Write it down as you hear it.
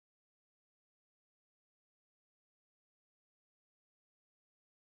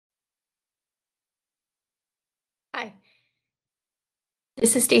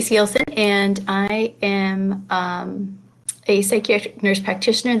This is Stacie Olson, and I am a psychiatric nurse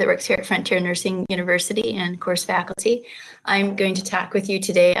practitioner that works here at Frontier Nursing University and Course Faculty. I'm going to talk with you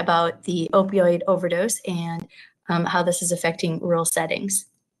today about the opioid overdose and how this is affecting rural settings.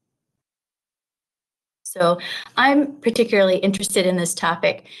 So I'm particularly interested in this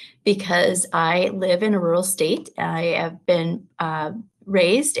topic because I live in a rural state. I have been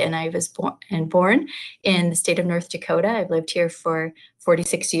raised and I was born in the state of North Dakota. I've lived here for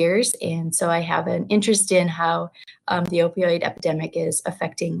 46 years, and so I have an interest in how the opioid epidemic is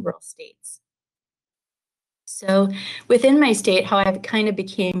affecting rural states. So within my state, how I kind of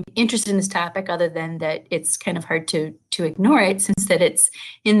became interested in this topic, other than that it's kind of hard to ignore it, since that it's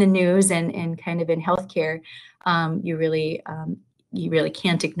in the news and kind of in healthcare, you really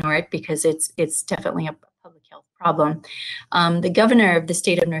can't ignore it because it's definitely a public health problem. The governor of the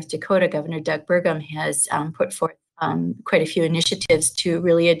state of North Dakota, Governor Doug Burgum, has put forth quite a few initiatives to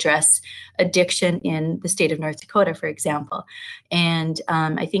really address addiction in the state of North Dakota, for example. And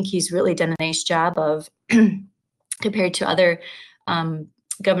I think he's really done a nice job of, compared to other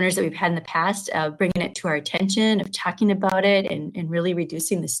governors that we've had in the past, bringing it to our attention, of talking about it, and really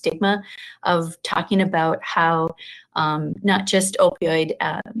reducing the stigma of talking about how not just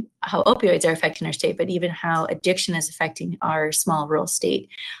how opioids are affecting our state, but even how addiction is affecting our small rural state.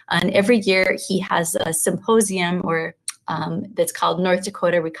 And every year he has a symposium that's called North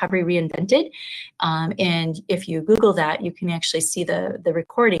Dakota Recovery Reinvented. And if you Google that, you can actually see the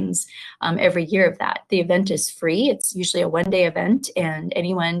recordings every year of that. The event is free. It's usually a one-day event, and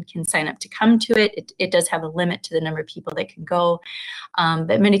anyone can sign up to come to it. It does have a limit to the number of people that can go.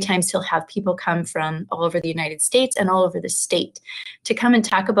 But many times he'll have people come from all over the United States and all over the state to come and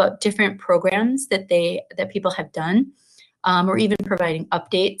talk about different programs that people have done. Or even providing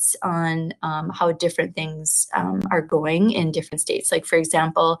updates on how different things are going in different states. Like, for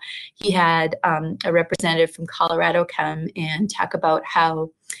example, he had a representative from Colorado come and talk about how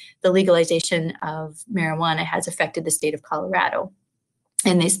the legalization of marijuana has affected the state of Colorado.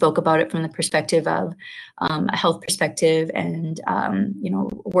 And they spoke about it from the perspective of a health perspective and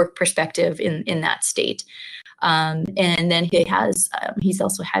work perspective in that state. And then he's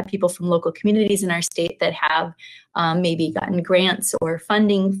also had people from local communities in our state that have maybe gotten grants or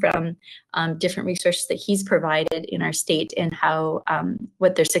funding from different resources that he's provided in our state, and how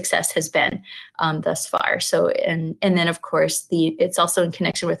what their success has been thus far. So, and then of course it's also in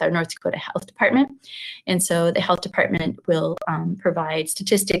connection with our North Dakota Health Department, and so the health department will provide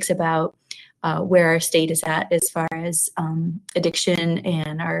statistics about where our state is at as far as addiction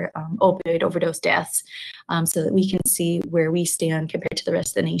and our opioid overdose deaths, so that we can see where we stand compared to the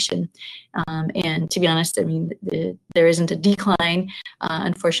rest of the nation. And to be honest, I mean, there isn't a decline.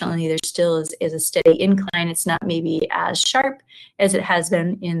 Unfortunately, there still is a steady incline. It's not maybe as sharp as it has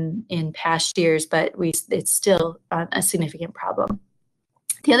been in past years, but it's still a significant problem.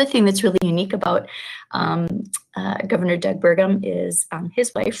 The other thing that's really unique about Governor Doug Burgum is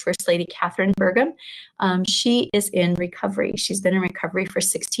his wife, First Lady Catherine Burgum. She is in recovery. She's been in recovery for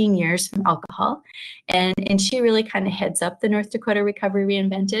 16 years from alcohol, and she really kind of heads up the North Dakota Recovery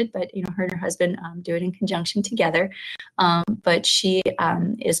Reinvented. But her and her husband do it in conjunction together. But she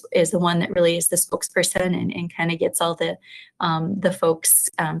is the one that really is the spokesperson and kind of gets all the folks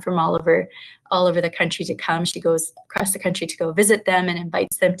from all over the country to come. She goes across the country to go visit them and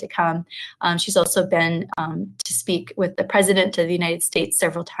invites them to come. She's also been to speak with the President of the United States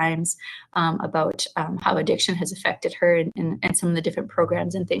several times about how addiction has affected her and some of the different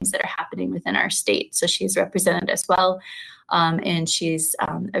programs and things that are happening within our state. So she's represented as well. And she's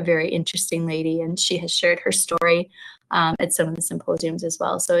a very interesting lady, and she has shared her story at some of the symposiums as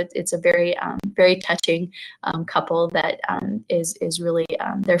well. So it's a very, very touching couple that is really,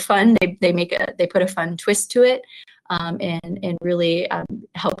 they're fun. They put a fun twist to it, and really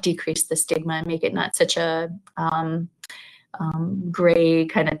help decrease the stigma and make it not such a gray,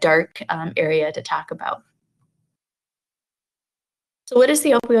 kind of dark area to talk about. So what is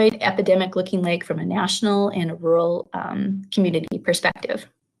the opioid epidemic looking like from a national and a rural community perspective?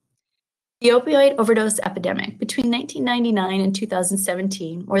 The opioid overdose epidemic. Between 1999 and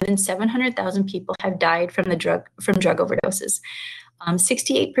 2017, more than 700,000 people have died from drug overdoses.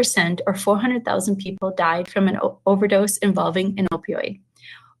 68%, or 400,000 people, died from an overdose involving an opioid.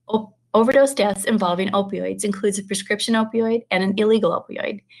 Overdose deaths involving opioids includes a prescription opioid and an illegal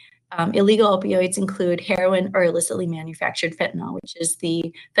opioid. Illegal opioids include heroin or illicitly manufactured fentanyl, which is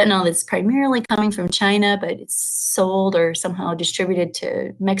the fentanyl that's primarily coming from China, but it's sold or somehow distributed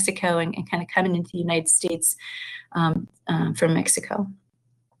to Mexico and kind of coming into the United States from Mexico.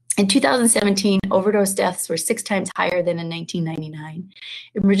 In 2017, overdose deaths were 6 times higher than in 1999.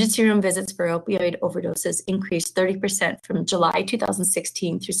 Emergency room visits for opioid overdoses increased 30% from July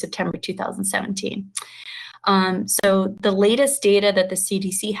 2016 through September 2017. So the latest data that the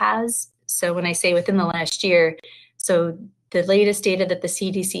CDC has, so when I say within the last year, so the latest data that the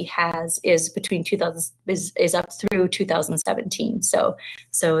CDC has is between 2000 is up through 2017. So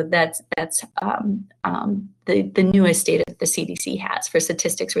that's the newest data that the CDC has for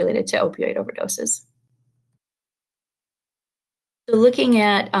statistics related to opioid overdoses. So looking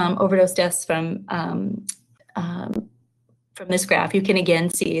at overdose deaths from this graph, you can again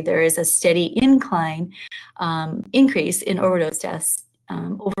see there is a steady increase in overdose deaths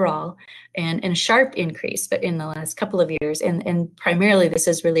overall, and a sharp increase, but in the last couple of years, and primarily this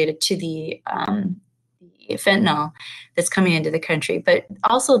is related to the fentanyl that's coming into the country. But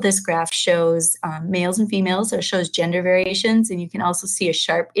also this graph shows males and females, so it shows gender variations, and you can also see a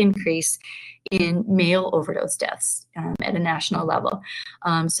sharp increase in male overdose deaths at a national level.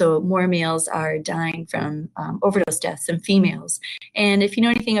 So more males are dying from overdose deaths than females. And if you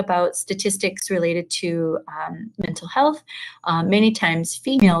know anything about statistics related to mental health, many times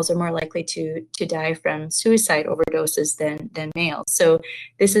females are more likely to die from suicide overdoses than males. So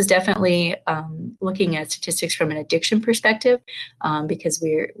this is definitely looking at statistics from an addiction perspective, because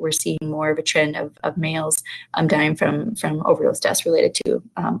we're seeing more of a trend of males dying from overdose deaths related to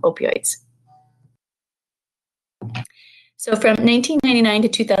opioids. So from 1999 to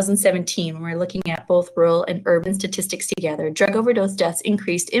 2017, when we're looking at both rural and urban statistics together, drug overdose deaths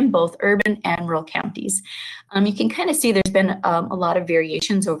increased in both urban and rural counties. You can kind of see there's been a lot of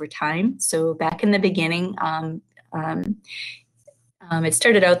variations over time. So back in the beginning, it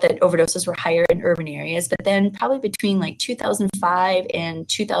started out that overdoses were higher in urban areas, but then probably between like 2005 and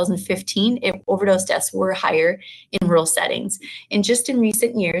 2015, overdose deaths were higher in rural settings. And just in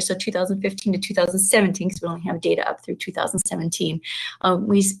recent years, so 2015 to 2017, because we only have data up through 2017,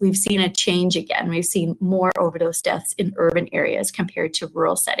 we've seen a change again. We've seen more overdose deaths in urban areas compared to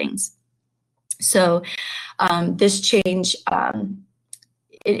rural settings. So this change,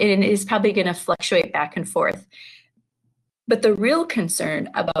 it is probably going to fluctuate back and forth. But the real concern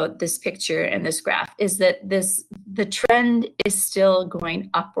about this picture and this graph is that the trend is still going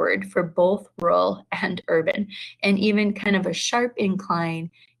upward for both rural and urban, and even kind of a sharp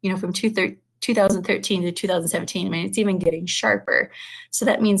incline, from 2013 to 2017. I mean, it's even getting sharper. So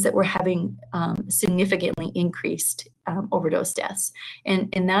that means that we're having significantly increased overdose deaths.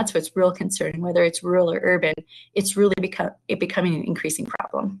 And that's what's real concerning, whether it's rural or urban, it's really becoming an increasing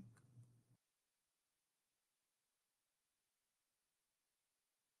problem.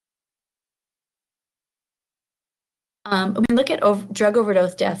 When we look at drug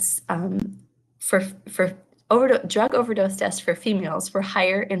overdose deaths drug overdose deaths for females were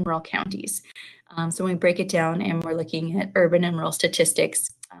higher in rural counties. So when we break it down and we're looking at urban and rural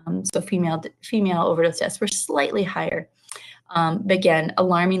statistics, so female overdose deaths were slightly higher. But again,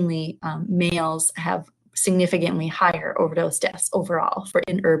 alarmingly, males have significantly higher overdose deaths overall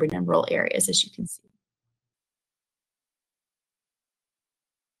in urban and rural areas, as you can see.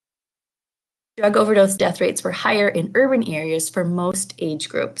 Drug overdose death rates were higher in urban areas for most age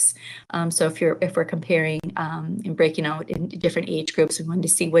groups. So if we're comparing and breaking out in different age groups, we wanted to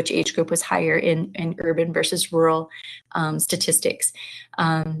see which age group was higher in urban versus rural statistics.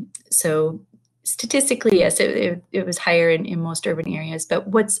 So statistically, yes, it was higher in most urban areas. But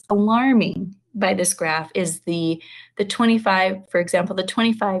what's alarming by this graph is the 25, for example, the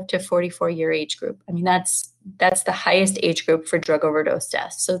 25 to 44-year age group. I mean, that's the highest age group for drug overdose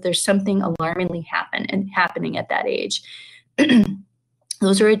deaths. So there's something alarmingly happening at that age.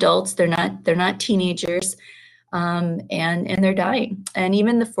 Those are adults. They're not teenagers, and they're dying. And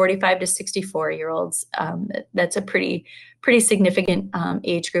even the 45 to 64-year-olds, that's a pretty significant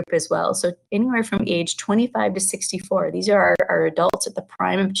age group as well. So anywhere from age 25 to 64, these are our adults at the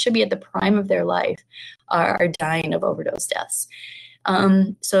prime, should be at the prime of their life, are dying of overdose deaths.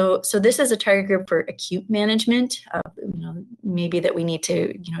 So this is a target group for acute management. Maybe that we need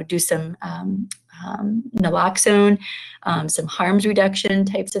to, do some naloxone, some harms reduction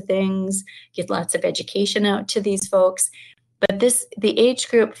types of things, get lots of education out to these folks. But the age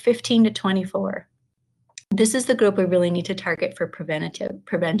group 15 to 24, this is the group we really need to target for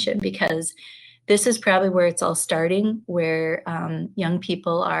prevention, because this is probably where it's all starting, where young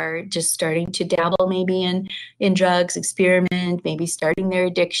people are just starting to dabble maybe in drugs, experiment, maybe starting their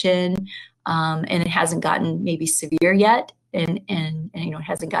addiction, and it hasn't gotten maybe severe yet, and it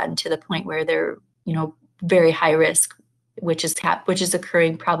hasn't gotten to the point where they're very high risk which is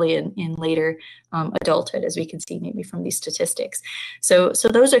occurring probably in later adulthood, as we can see maybe from these statistics. So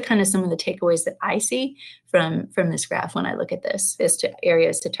those are kind of some of the takeaways that I see from this graph when I look at this as to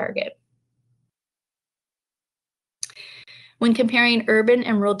areas to target. When comparing urban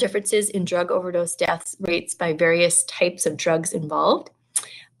and rural differences in drug overdose deaths rates by various types of drugs involved.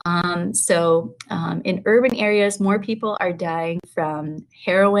 In urban areas, more people are dying from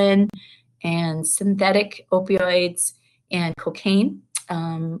heroin and synthetic opioids and cocaine.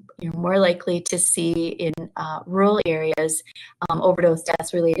 You're more likely to see in rural areas overdose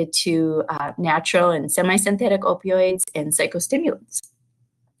deaths related to natural and semi-synthetic opioids and psychostimulants.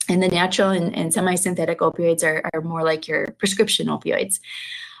 And the natural and semi-synthetic opioids are more like your prescription opioids.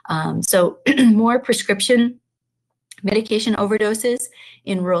 So more prescription medication overdoses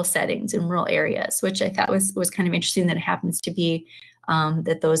in rural settings, in rural areas, which I thought was kind of interesting that it happens to be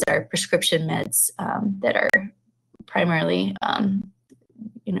that those are prescription meds that are primarily,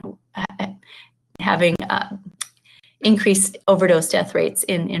 having increased overdose death rates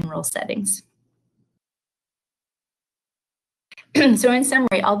in rural settings. So in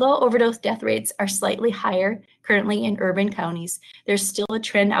summary, although overdose death rates are slightly higher currently in urban counties, there's still a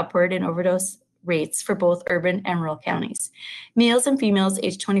trend upward in overdose rates for both urban and rural counties. Males and females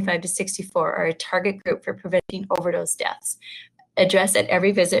aged 25 to 64 are a target group for preventing overdose deaths. Addressed at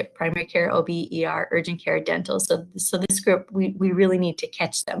every visit, primary care, OB, ER, urgent care, dental. So this group, we really need to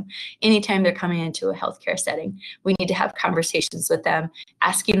catch them. Anytime they're coming into a healthcare setting, we need to have conversations with them,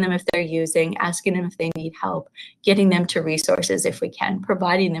 asking them if they're using, asking them if they need help, getting them to resources if we can,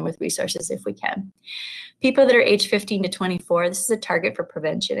 providing them with resources if we can. People that are age 15 to 24, this is a target for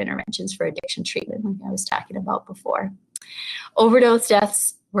prevention interventions for addiction treatment, like I was talking about before. Overdose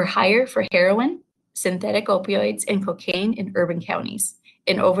deaths were higher for heroin, synthetic opioids, and cocaine in urban counties.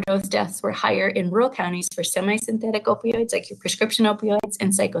 And overdose deaths were higher in rural counties for semi-synthetic opioids, like your prescription opioids,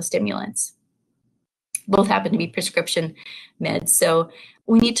 and psychostimulants. Both happen to be prescription meds. So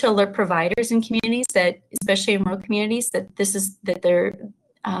we need to alert providers in communities that, especially in rural communities, that their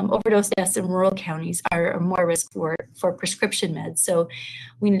overdose deaths in rural counties are more risk for prescription meds. So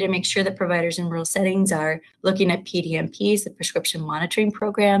we need to make sure that providers in rural settings are looking at PDMPs, the prescription monitoring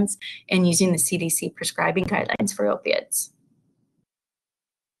programs, and using the CDC prescribing guidelines for opiates.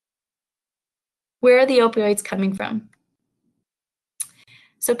 Where are the opioids coming from?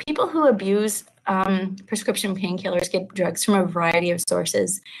 So people who abuse prescription painkillers get drugs from a variety of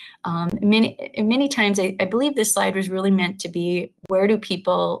sources. Many times, I believe this slide was really meant to be, where do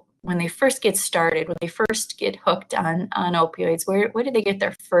people, when they first get started, when they first get hooked on opioids, where do they get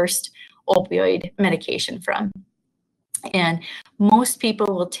their first opioid medication from? And most people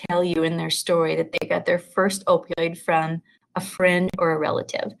will tell you in their story that they got their first opioid from a friend or a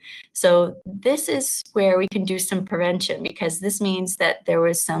relative. So this is where we can do some prevention, because this means that there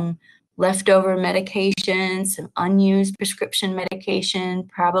was some leftover medication, some unused prescription medication,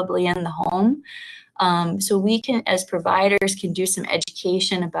 probably in the home. So we can, as providers, can do some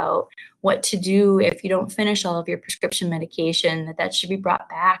education about what to do if you don't finish all of your prescription medication, that should be brought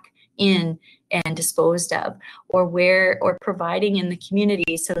back in and disposed of, or providing in the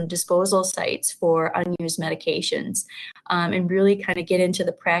community some disposal sites for unused medications, and really kind of get into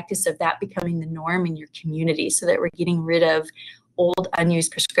the practice of that becoming the norm in your community, so that we're getting rid of old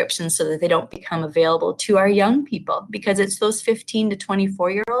unused prescriptions so that they don't become available to our young people, because it's those 15 to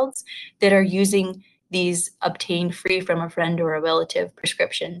 24-year-olds that are using these obtained free from a friend or a relative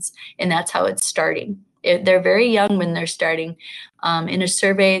prescriptions, and that's how it's starting. They're very young when they're starting. In a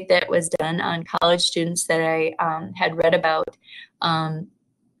survey that was done on college students that I had read about,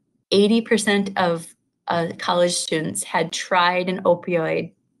 80% of college students had tried an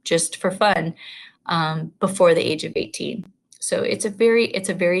opioid just for fun before the age of 18. So it's a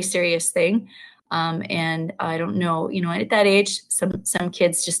very serious thing. And I don't know, at that age, some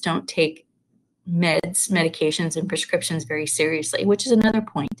kids just don't take medications and prescriptions very seriously, which is another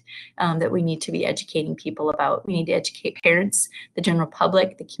point that we need to be educating people about. We need to educate parents, the general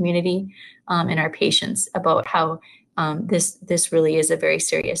public, the community, and our patients about how this really is a very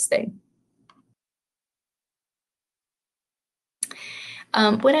serious thing.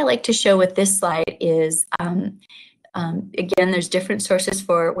 What I like to show with this slide is, again, there's different sources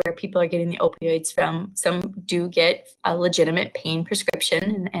for where people are getting the opioids from. Some do get a legitimate pain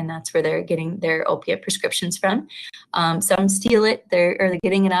prescription, and that's where they're getting their opiate prescriptions from. Some steal it, they're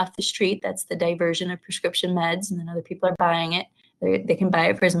getting it off the street. That's the diversion of prescription meds, and then other people are buying it. They can buy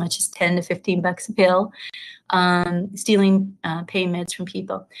it for as much as 10 to 15 bucks a pill, stealing pain meds from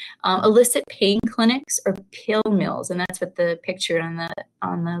people. Illicit pain clinics or pill mills, and that's what the picture on the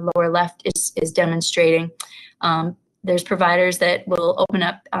lower left is demonstrating. there's providers that will open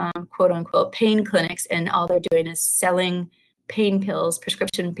up quote unquote pain clinics, and all they're doing is selling pain pills,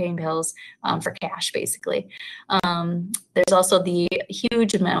 prescription pain pills for cash, basically. There's also the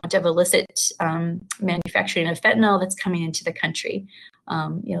huge amount of illicit manufacturing of fentanyl that's coming into the country.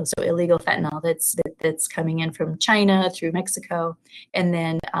 So illegal fentanyl that's coming in from China through Mexico, and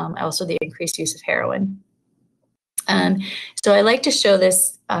then also the increased use of heroin. So I like to show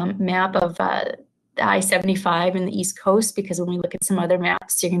this map of the I-75 in the East Coast, because when we look at some other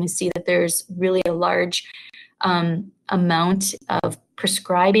maps, you're going to see that there's really a large amount of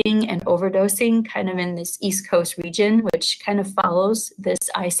prescribing and overdosing kind of in this East Coast region, which kind of follows this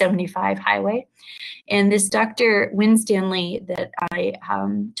I-75 highway. And this Dr. Winstanley that I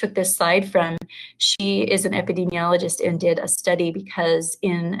took this slide from, she is an epidemiologist and did a study because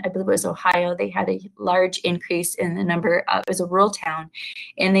in, I believe it was Ohio, they had a large increase in the number of, it was a rural town,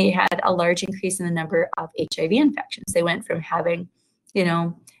 and they had a large increase in the number of HIV infections. They went from having,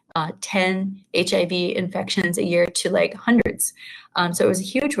 10 HIV infections a year to like hundreds. So it was a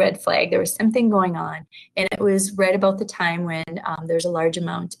huge red flag. There was something going on. And it was right about the time when there's a large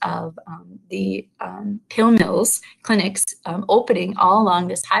amount of the pill mills, clinics opening all along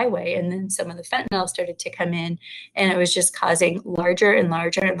this highway. And then some of the fentanyl started to come in, and it was just causing larger and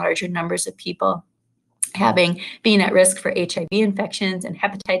larger and larger numbers of people being at risk for HIV infections and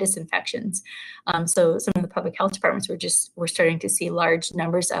hepatitis infections. So some of the public health departments were starting to see large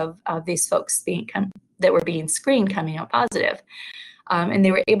numbers of these folks that were being screened coming out positive. And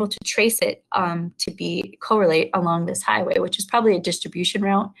they were able to trace it to correlate along this highway, which is probably a distribution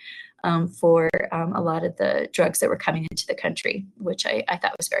route for a lot of the drugs that were coming into the country, which I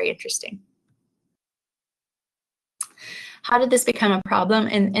thought was very interesting. How did this become a problem?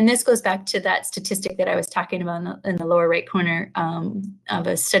 And this goes back to that statistic that I was talking about in the lower right corner of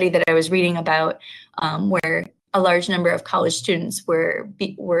a study that I was reading about, where a large number of college students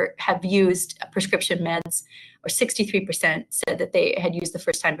have used prescription meds, or 63% said that they had used the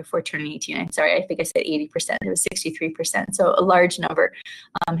first time before turning 18. I'm sorry, I think I said 80%. It was 63%. So a large number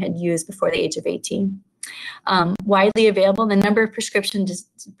had used before the age of 18. Widely available, the number of prescriptions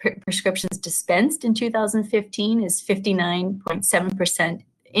dispensed in 2015 is 59.7%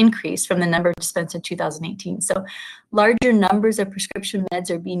 increase from the number dispensed in 2018. So larger numbers of prescription meds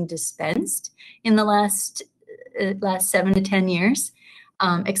are being dispensed in the last 7 to 10 years.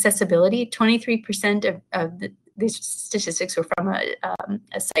 Accessibility, 23% of these statistics were from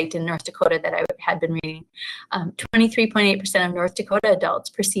a site in North Dakota that I had been reading. 23.8% of North Dakota adults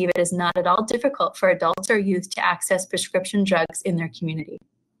perceive it as not at all difficult for adults or youth to access prescription drugs in their community.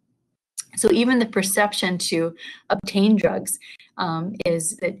 So even the perception to obtain drugs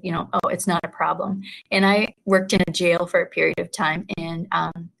is that, it's not a problem. And I worked in a jail for a period of time, and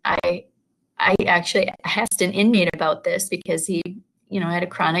I actually asked an inmate about this because he, had a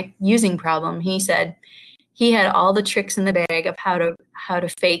chronic using problem. He said he had all the tricks in the bag of how to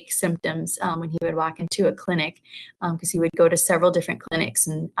fake symptoms when he would walk into a clinic, because he would go to several different clinics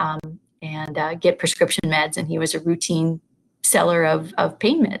and get prescription meds, and he was a routine seller of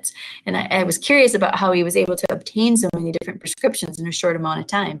pain meds. And I was curious about how he was able to obtain so many different prescriptions in a short amount of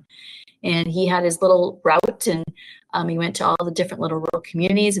time. And he had his little route, and he went to all the different little rural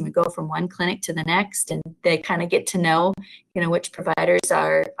communities, and would go from one clinic to the next, and they kind of get to know, which providers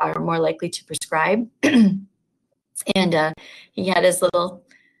are more likely to prescribe. And he had his little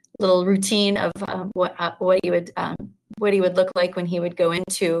routine of what he would look like when he would go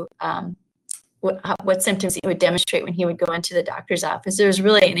into what symptoms he would demonstrate when he would go into the doctor's office. It was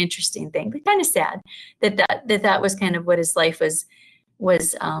really an interesting thing, but kind of sad that was kind of what his life was.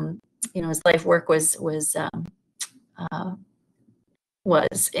 His life work was and what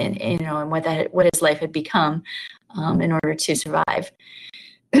his life had become in order to survive.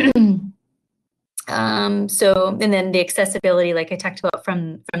 And then the accessibility, like I talked about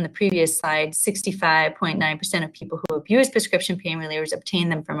from the previous slide, 65.9% of people who abuse prescription pain relievers obtain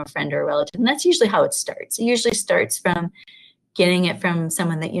them from a friend or a relative. And that's usually how it starts. It usually starts from getting it from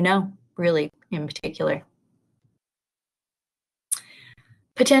someone that really in particular.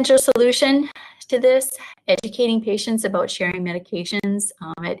 Potential solution to this, educating patients about sharing medications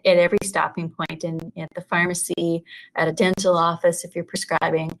at every stopping point, at the pharmacy, at a dental office if you're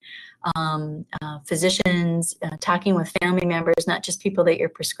prescribing, physicians, talking with family members, not just people that you're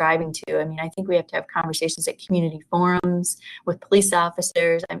prescribing to. I mean, I think we have to have conversations at community forums with police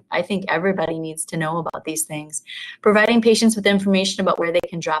officers. I think everybody needs to know about these things. Providing patients with information about where they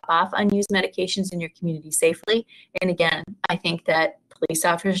can drop off unused medications in your community safely. And again, I think that police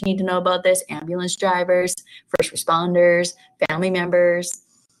officers need to know about this, ambulance drivers, first responders, family members.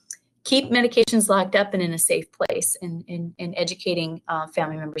 keep medications locked up and in a safe place, and educating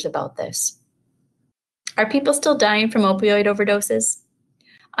family members about this. Are people still dying from opioid overdoses?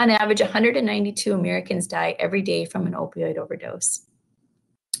 On average, 192 Americans die every day from an opioid overdose.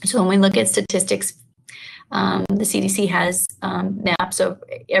 So when we look at statistics, the CDC has maps of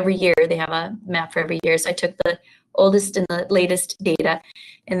every year. They have a map for every year. So I took the oldest and the latest data,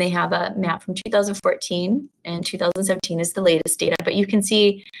 and they have a map from 2014, and 2017 is the latest data. But you can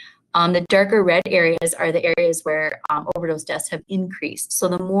see the darker red areas are the areas where overdose deaths have increased. So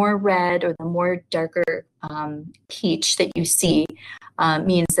the more red or the more darker peach that you see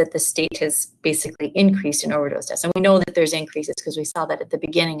means that the state has basically increased in overdose deaths. And we know that there's increases because we saw that at the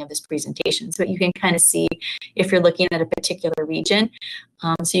beginning of this presentation. So you can kind of see if you're looking at a particular region.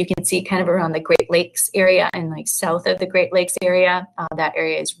 So you can see kind of around the Great Lakes area and like south of the Great Lakes area, that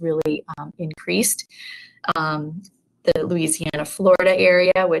area is really increased. The Louisiana, Florida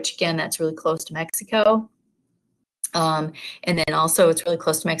area, which again, that's really close to Mexico. And then also it's really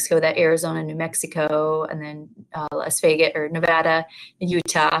close to Mexico, that Arizona, New Mexico, and then Las Vegas or Nevada,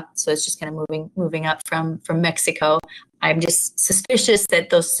 Utah. So it's just kind of moving up from Mexico. I'm just suspicious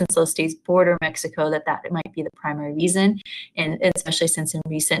that since those states border Mexico, that might be the primary reason. And especially since in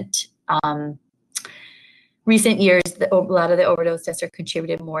recent years, a lot of the overdose deaths are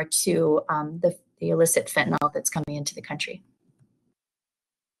contributed more to the illicit fentanyl that's coming into the country.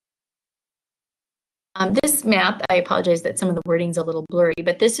 This map, I apologize that some of the wording's a little blurry,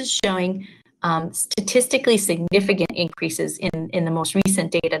 but this is showing statistically significant increases in the most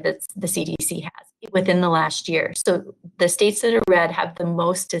recent data that the CDC has within the last year. So the states that are red have the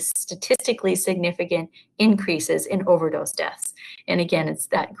most statistically significant increases in overdose deaths. And again, it's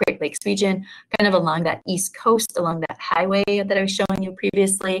that Great Lakes region, kind of along that East Coast, along that highway that I was showing you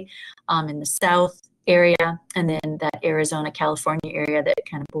previously, in the South area, and then that Arizona, California area that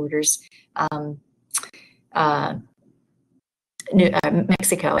kind of borders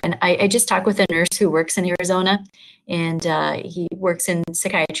Mexico. And I just talked with a nurse who works in Arizona, and he works in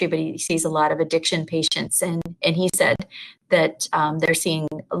psychiatry, but he sees a lot of addiction patients. And he said that they're seeing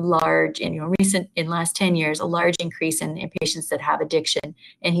a large, in last 10 years, a large increase in patients that have addiction.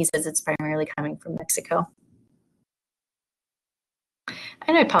 And he says it's primarily coming from Mexico.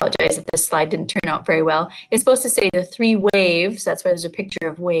 And I apologize if this slide didn't turn out very well. It's supposed to say the 3 waves, that's why there's a picture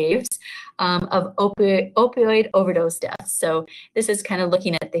of waves, of opioid overdose deaths. So this is kind of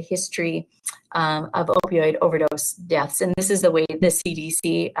looking at the history of opioid overdose deaths. And this is the way the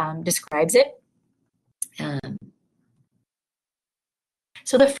CDC describes it.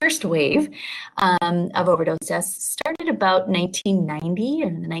 So the first wave of overdose deaths started about 1990,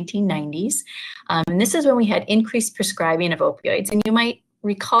 in the 1990s. And this is when we had increased prescribing of opioids. And you might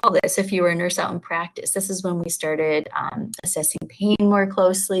recall this if you were a nurse out in practice. This is when we started assessing pain more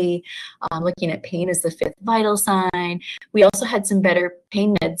closely, looking at pain as the 5th vital sign. We also had some better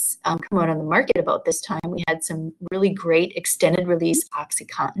pain meds come out on the market about this time. We had some really great extended release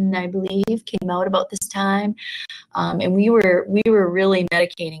OxyContin, I believe, came out about this time. And we were really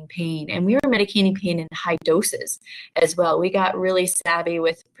medicating pain, and we were medicating pain in high doses as well. We got really savvy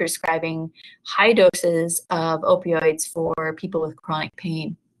with prescribing high doses of opioids for people with chronic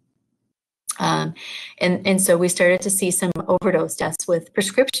pain. And so we started to see some overdose deaths with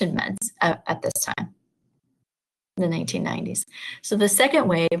prescription meds at this time, in the 1990s. So the second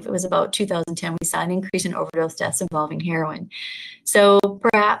wave was about 2010. We saw an increase in overdose deaths involving heroin. So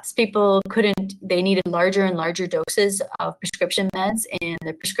perhaps people they needed larger and larger doses of prescription meds, and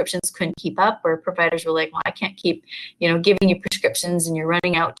the prescriptions couldn't keep up, or providers were like, well, I can't keep, giving you prescriptions and you're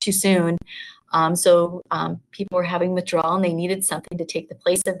running out too soon. So people were having withdrawal, and they needed something to take the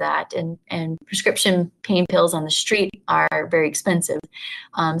place of that. And prescription pain pills on the street are very expensive.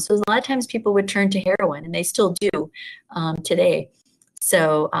 So a lot of times people would turn to heroin, and they still do today.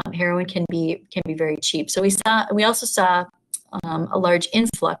 So heroin can be very cheap. So we also saw a large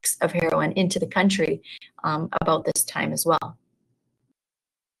influx of heroin into the country about this time as well.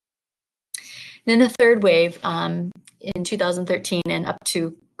 Then the third wave in 2013 and up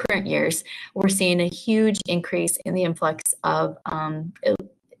to current years, we're seeing a huge increase in the influx of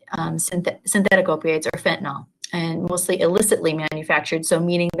synthetic opioids, or fentanyl, and mostly illicitly manufactured. So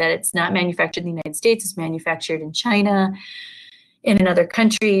meaning that it's not manufactured in the United States, it's manufactured in China and in other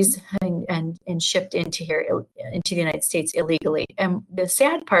countries, and shipped into the United States illegally. And the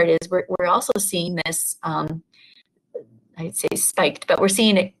sad part is we're also seeing this, I'd say spiked, but we're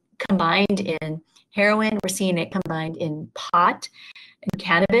seeing it combined in heroin, we're seeing it combined in pot and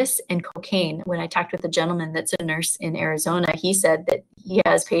cannabis and cocaine. When I talked with a gentleman that's a nurse in Arizona, he said that he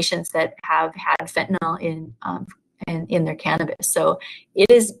has patients that have had fentanyl in their cannabis. So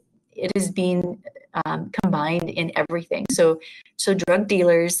it is it is being combined in everything. So drug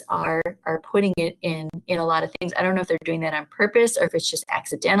dealers are putting it in a lot of things. I don't know if they're doing that on purpose or if it's just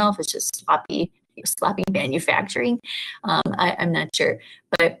accidental, if it's just sloppy manufacturing. I'm not sure,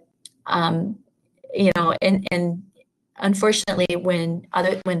 but you know, and unfortunately, when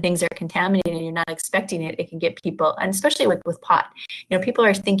things are contaminated and you're not expecting it, it can get people, and especially with pot. You know, people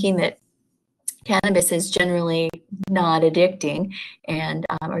are thinking that cannabis is generally not addicting and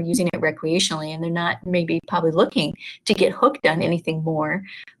are using it recreationally, and they're not probably looking to get hooked on anything more,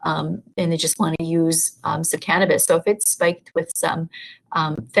 and they just want to use some cannabis. So if it's spiked with some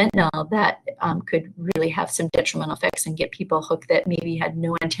fentanyl, that could really have some detrimental effects and get people hooked that maybe had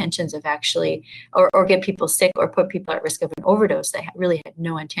no intentions of actually, or get people sick or put people at risk of an overdose that really had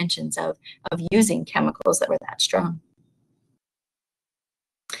no intentions of using chemicals that were that strong.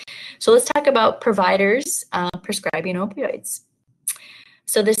 So let's talk about providers prescribing opioids.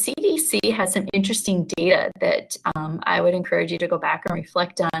 So the CDC has some interesting data that I would encourage you to go back and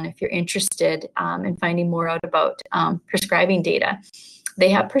reflect on if you're interested in finding more out about prescribing data. They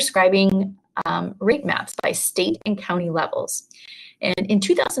have prescribing rate maps by state and county levels. And in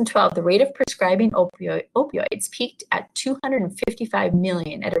 2012, the rate of prescribing opioids peaked at 255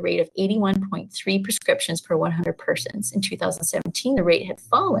 million at a rate of 81.3 prescriptions per 100 persons. In 2017, the rate had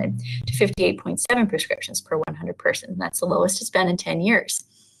fallen to 58.7 prescriptions per 100 persons. That's the lowest it's been in 10 years.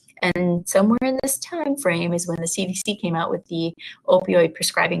 And somewhere in this time frame is when the CDC came out with the opioid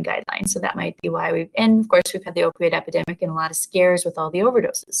prescribing guidelines. So that might be why and of course we've had the opioid epidemic and a lot of scares with all the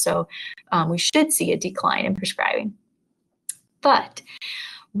overdoses. So we should see a decline in prescribing. But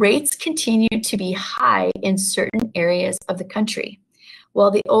rates continue to be high in certain areas of the country.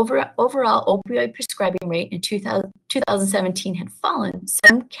 While the overall opioid prescribing rate in 2017 had fallen,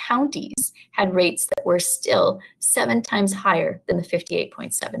 some counties had rates that were still 7 times higher than the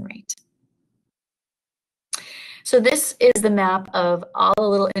 58.7 rate. So this is the map of all the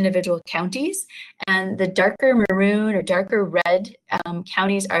little individual counties, and the darker maroon or darker red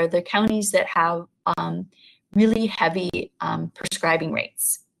counties are the counties that have really heavy prescribing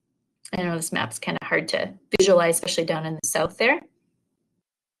rates. I know this map's kind of hard to visualize, especially down in the south there.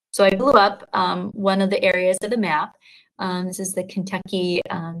 So I blew up one of the areas of the map. This is the Kentucky,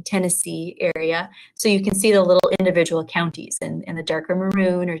 Tennessee area. So you can see the little individual counties, and the darker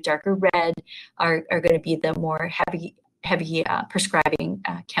maroon or darker red are going to be the more heavy prescribing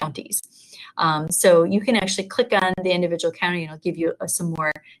counties. So you can actually click on the individual county and it'll give you some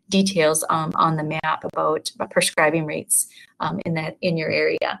more details on the map about prescribing rates in your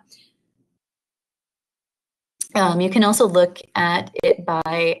area. You can also look at it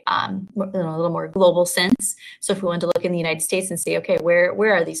by a little more global sense. So if we want to look in the United States and say, okay,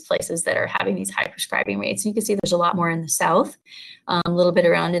 where are these places that are having these high prescribing rates? And you can see there's a lot more in the South, a little bit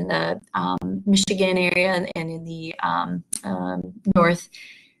around in the Michigan area and in the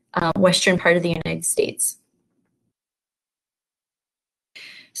western part of the United States.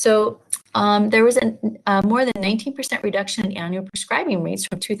 So there was a more than 19% reduction in annual prescribing rates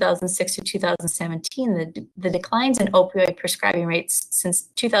from 2006 to 2017. The declines in opioid prescribing rates since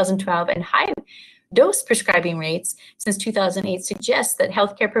 2012 and high dose prescribing rates since 2008 suggest that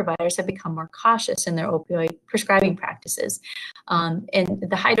healthcare providers have become more cautious in their opioid prescribing practices. And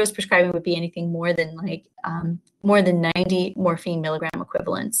the high dose prescribing would be anything more than 90 morphine milligram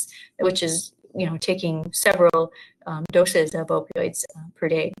equivalents, which is taking several doses of opioids per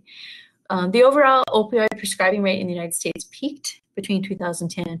day. The overall opioid prescribing rate in the United States peaked between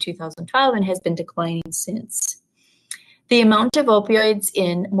 2010 and 2012 and has been declining since. The amount of opioids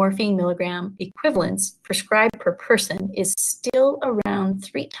in morphine milligram equivalents prescribed per person is still around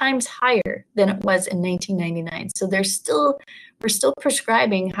 3 times higher than it was in 1999. So we're still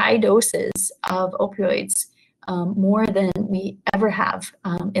prescribing high doses of opioids more than we ever have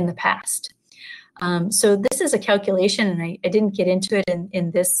in the past. So this is a calculation, and I didn't get into it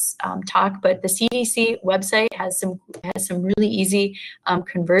in this talk, but the CDC website has some really easy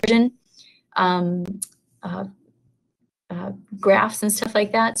conversion graphs and stuff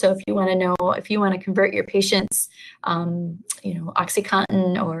like that. So if you want to know, if you want to convert your patients,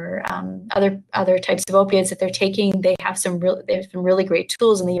 OxyContin or other types of opiates that they're taking, they have some really great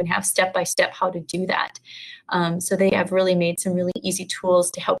tools, and they even have step-by-step how to do that. So they have really made some really easy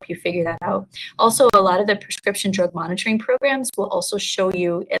tools to help you figure that out. Also, a lot of the prescription drug monitoring programs will also show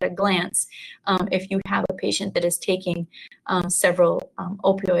you at a glance if you have a patient that is taking several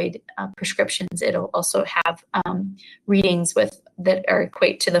opioid prescriptions. It'll also have readings with that are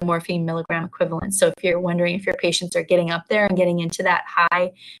equate to the morphine milligram equivalent. So if you're wondering if your patients are getting up there and getting into that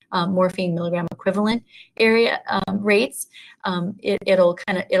high morphine milligram equivalent area rates,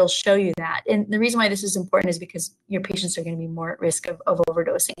 it'll show you that. And the reason why this is important is because your patients are going to be more at risk of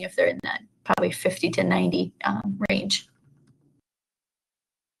overdosing if they're in that probably 50 to 90 range.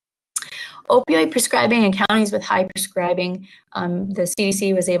 Opioid prescribing in counties with high prescribing, the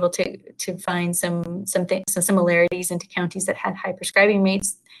CDC was able to find some similarities into counties that had high prescribing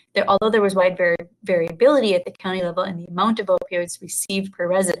rates. Although there was wide variability at the county level in the amount of opioids received per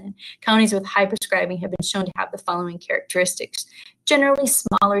resident, counties with high prescribing have been shown to have the following characteristics: generally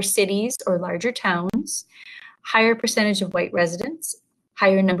smaller cities or larger towns, higher percentage of white residents,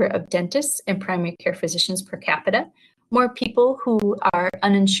 higher number of dentists and primary care physicians per capita, more people who are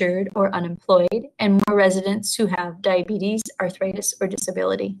uninsured or unemployed, and more residents who have diabetes, arthritis, or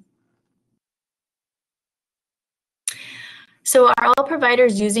disability. So are all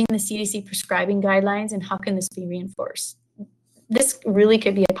providers using the CDC prescribing guidelines, and how can this be reinforced? This really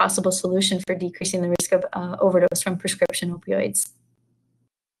could be a possible solution for decreasing the risk of overdose from prescription opioids.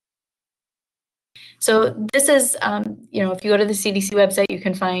 So this is, if you go to the CDC website, you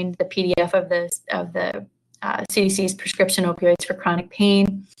can find the PDF of the CDC's prescription opioids for chronic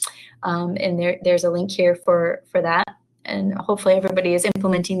pain, and there's a link here for that. And hopefully everybody is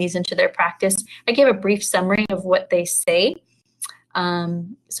implementing these into their practice. I gave a brief summary of what they say.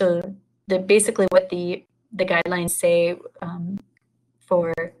 So basically what the guidelines say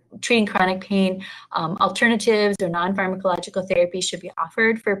for treating chronic pain, alternatives or non-pharmacological therapy should be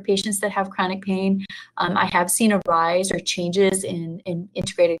offered for patients that have chronic pain. I have seen a rise or changes in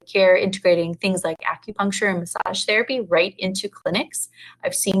integrated care, integrating things like acupuncture and massage therapy right into clinics.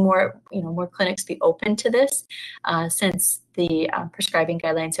 I've seen more clinics be open to this since the prescribing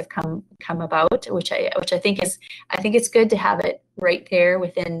guidelines have come about, which I think it's good to have it right there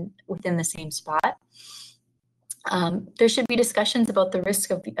within the same spot. There should be discussions about the risk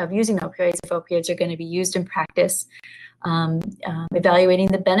of using opioids if opioids are going to be used in practice, evaluating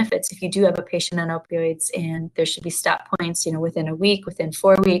the benefits if you do have a patient on opioids, and there should be stop points, within a week, within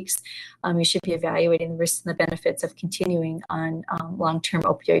 4 weeks. You should be evaluating the risks and the benefits of continuing on long-term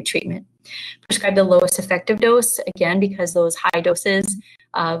opioid treatment. Prescribe the lowest effective dose, again, because those high doses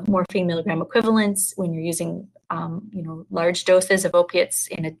of morphine milligram equivalents, when you're using large doses of opiates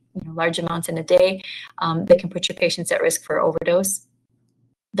in large amounts in a day, they can put your patients at risk for overdose.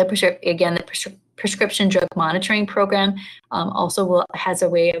 The prescription drug monitoring program also has a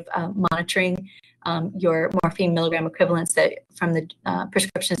way of monitoring your morphine milligram equivalents from the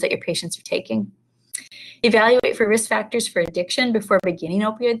prescriptions that your patients are taking. Evaluate for risk factors for addiction before beginning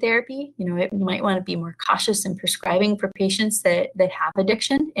opioid therapy. You might want to be more cautious in prescribing for patients that have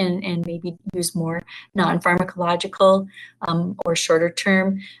addiction, and maybe use more non-pharmacological or shorter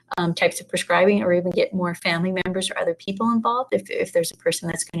term types of prescribing, or even get more family members or other people involved if there's a person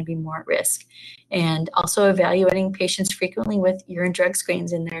that's going to be more at risk. And also evaluating patients frequently with urine drug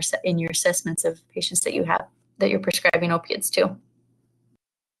screens in your assessments of patients that you're prescribing opiates to.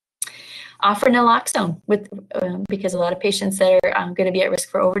 Offer naloxone because a lot of patients that are going to be at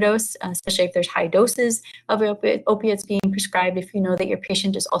risk for overdose, especially if there's high doses of opiates being prescribed. If you know that your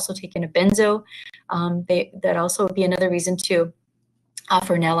patient is also taking a benzo, that also would be another reason to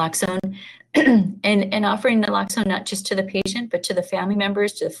offer naloxone. and offering naloxone not just to the patient, but to the family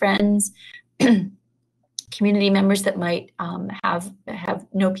members, to the friends, community members that might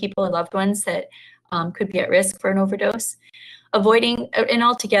know people or loved ones that could be at risk for an overdose. Avoiding, and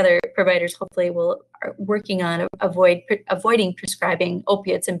altogether, providers hopefully are working on avoiding prescribing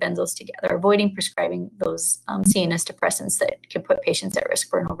opiates and benzos together, avoiding prescribing those CNS depressants that can put patients at risk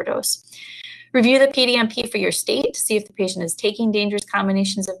for an overdose. Review the PDMP for your state to see if the patient is taking dangerous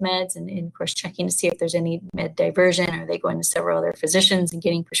combinations of meds, and of course checking to see if there's any med diversion. Are they going to several other physicians and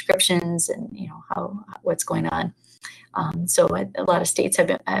getting prescriptions, and what's going on. So a lot of states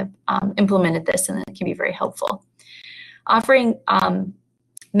have implemented this, and it can be very helpful. Offering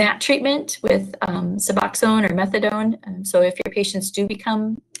MAT treatment with Suboxone or methadone. So if your patients do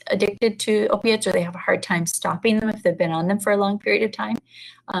become addicted to opiates, or they have a hard time stopping them if they've been on them for a long period of time,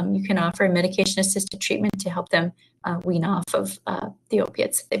 you can offer medication-assisted treatment to help them wean off of the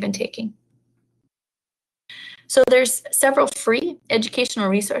opiates they've been taking. So there's several free educational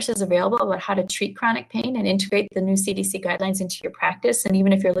resources available about how to treat chronic pain and integrate the new CDC guidelines into your practice. And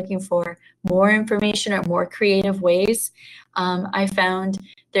even if you're looking for more information or more creative ways, I found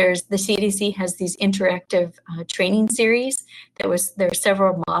the CDC has these interactive training series. There are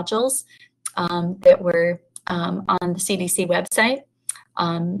several modules that were on the CDC website.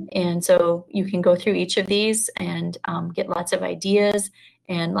 And so you can go through each of these and get lots of ideas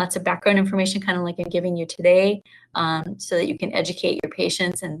and lots of background information, kind of like I'm giving you today, so that you can educate your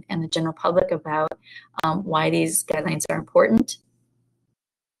patients and the general public about why these guidelines are important.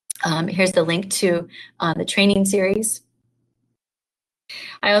 Here's the link to the training series.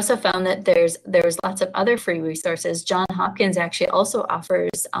 I also found that there's lots of other free resources. Johns Hopkins actually also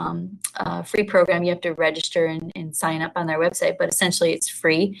offers a free program. You have to register and sign up on their website, but essentially it's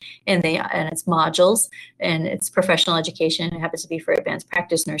free, and it's modules, and it's professional education. It happens to be for advanced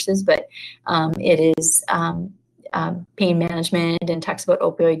practice nurses, but it is pain management and talks about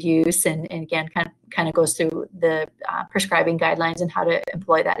opioid use, and again kind of goes through the prescribing guidelines and how to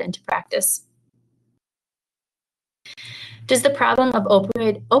employ that into practice. Does the problem of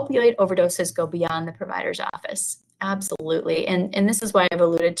opioid overdoses go beyond the provider's office? Absolutely. And this is why I've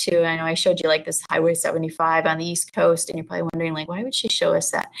alluded to, I know I showed you like this Highway 75 on the East Coast, and you're probably wondering, like, why would she show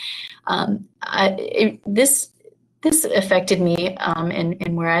us that? This affected me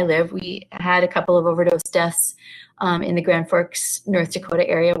in where I live. We had a couple of overdose deaths in the Grand Forks, North Dakota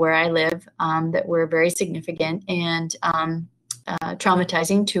area where I live that were very significant and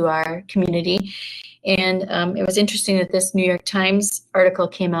traumatizing to our community. And it was interesting that this New York Times article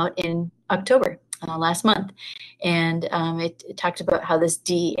came out in October last month. And it talked about how this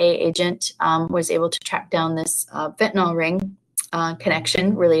DEA agent was able to track down this fentanyl ring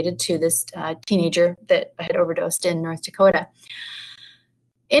connection related to this teenager that had overdosed in North Dakota.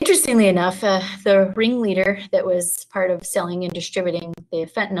 Interestingly enough, the ringleader that was part of selling and distributing the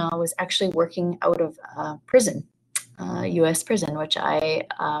fentanyl was actually working out of prison. U.S. prison, which I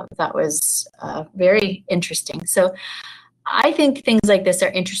thought was very interesting. So I think things like this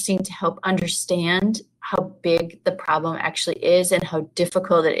are interesting to help understand how big the problem actually is and how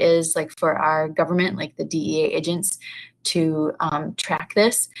difficult it is, like for our government, like the DEA agents, to track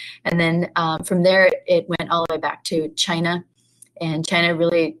this. And then from there, it went all the way back to China, and China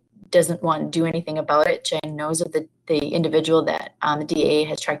really doesn't want to do anything about it. China knows of the individual that the DEA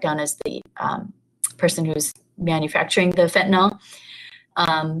has tracked down as the person who's manufacturing the fentanyl,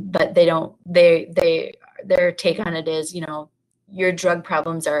 but they don't. Their take on it is, you know, your drug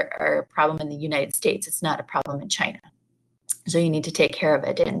problems are a problem in the United States. It's not a problem in China. So you need to take care of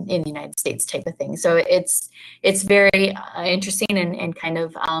it in the United States, type of thing. So it's very interesting and kind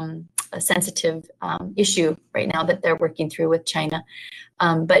of a sensitive issue right now that they're working through with China.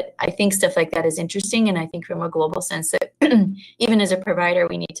 But I think stuff like that is interesting, and I think from a global sense that even as a provider,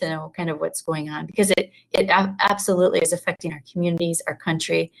 we need to know kind of what's going on, because it absolutely is affecting our communities, our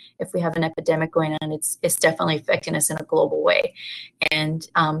country. If we have an epidemic going on, it's definitely affecting us in a global way. And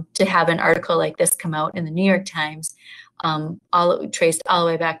to have an article like this come out in the New York Times, traced all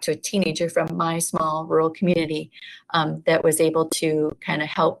the way back to a teenager from my small rural community that was able to kind of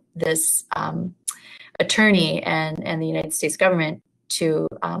help this attorney and the United States government to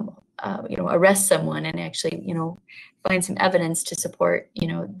arrest someone and actually find some evidence to support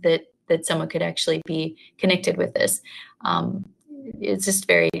that someone could actually be connected with this. It's just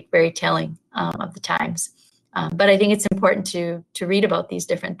very, very telling of the times. But I think it's important to read about these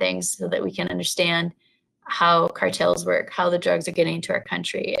different things so that we can understand how cartels work, how the drugs are getting into our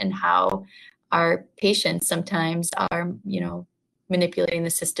country, and how our patients sometimes are, manipulating the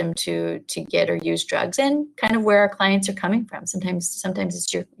system to get or use drugs, and kind of where our clients are coming from. Sometimes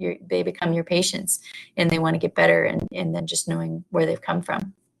it's they become your patients and they want to get better, and then just knowing where they've come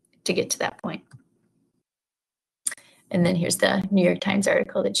from to get to that point. And then here's the New York Times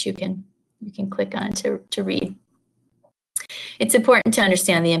article that you can click on to read. It's important to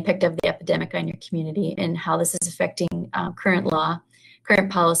understand the impact of the epidemic on your community and how this is affecting current law,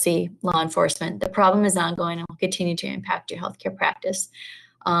 current policy, law enforcement. The problem is ongoing and will continue to impact your healthcare practice.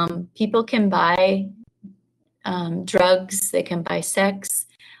 People can buy drugs, they can buy sex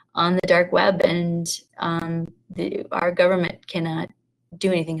on the dark web, and our government cannot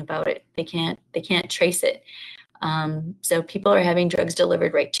do anything about it. They can't trace it. So people are having drugs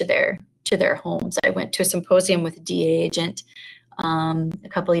delivered right to their homes. I went to a symposium with a DEA agent a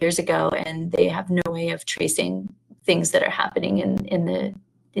couple of years ago, and they have no way of tracing things that are happening in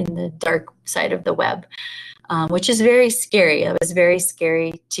the dark side of the web, which is very scary. It was very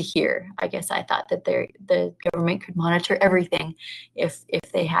scary to hear. I guess I thought that the government could monitor everything if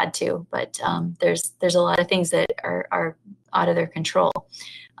they had to, but there's a lot of things that are out of their control.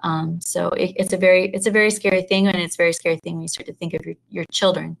 So it's a very scary thing, and it's a very scary thing when you start to think of your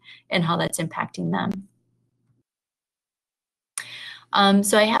children and how that's impacting them.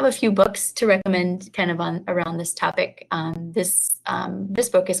 So I have a few books to recommend kind of around this topic. This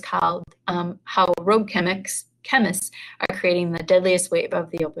book is called How Rogue Chemics chemists are creating the deadliest wave of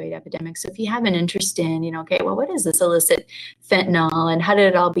the opioid epidemic. So if you have an interest in, okay, well, what is this illicit fentanyl and how did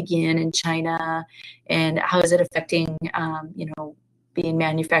it all begin in China and how is it affecting, being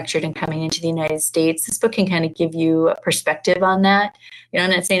manufactured and coming into the United States, this book can kind of give you a perspective on that. I'm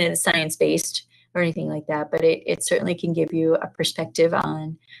not saying that it's science-based or anything like that, but it certainly can give you a perspective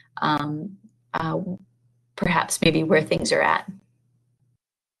on perhaps maybe where things are at.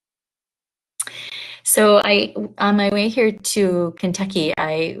 So on my way here to Kentucky,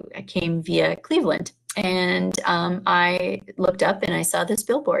 I came via Cleveland. And I looked up and I saw this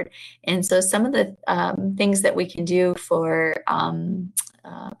billboard. And so some of the things that we can do for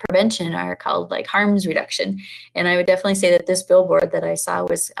prevention are called like harms reduction. And I would definitely say that this billboard that I saw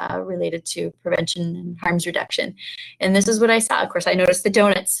was related to prevention and harms reduction. And this is what I saw. Of course, I noticed the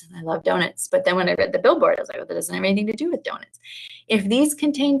donuts. I love donuts. But then when I read the billboard, I was like, well, that doesn't have anything to do with donuts. If these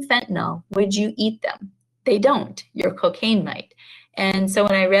contain fentanyl, would you eat them? They don't. Your cocaine might. And so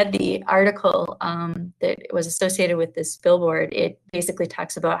when I read the article that was associated with this billboard, it basically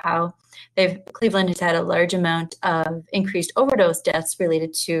talks about how Cleveland has had a large amount of increased overdose deaths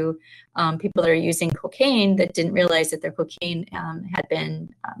related to people that are using cocaine that didn't realize that their cocaine had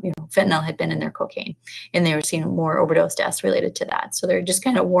been, fentanyl had been in their cocaine, and they were seeing more overdose deaths related to that. So they're just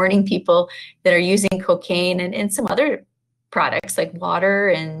kind of warning people that are using cocaine and some other products like water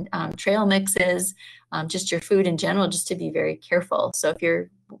and trail mixes, just your food in general, just to be very careful. So if you're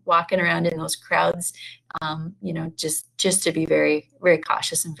walking around in those crowds, just to be very, very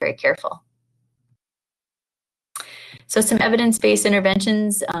cautious and very careful. So some evidence-based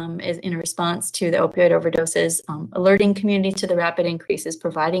interventions is in response to the opioid overdoses, alerting community to the rapid increases,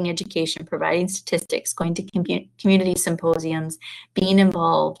 providing education, providing statistics, going to community symposiums, being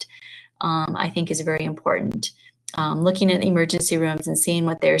involved, I think is very important. Looking at emergency rooms and seeing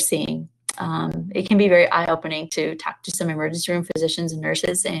what they're seeing. It can be very eye-opening to talk to some emergency room physicians and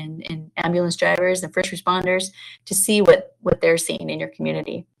nurses and ambulance drivers and first responders to see what they're seeing in your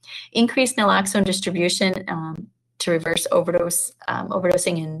community. Increased naloxone distribution to reverse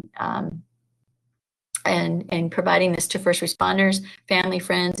overdosing and providing this to first responders, family,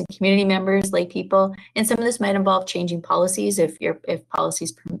 friends, and community members, lay people. And some of this might involve changing policies if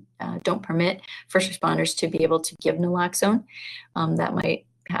policies don't permit first responders to be able to give naloxone.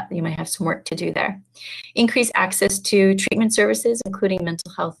 You might have some work to do there. Increase access to treatment services, including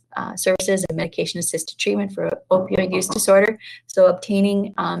mental health services and medication-assisted treatment for opioid use disorder. So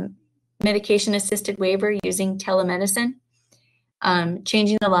obtaining medication-assisted waiver using telemedicine.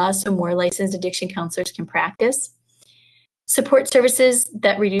 Changing the laws so more licensed addiction counselors can practice. Support services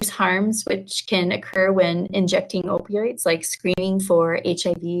that reduce harms which can occur when injecting opioids, like screening for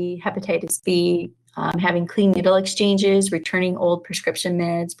HIV, hepatitis B, having clean needle exchanges, returning old prescription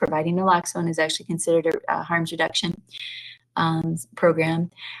meds, providing naloxone is actually considered a harms reduction program.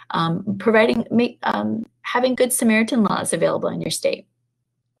 Having Good Samaritan laws available in your state.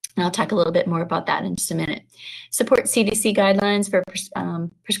 And I'll talk a little bit more about that in just a minute. Support CDC guidelines for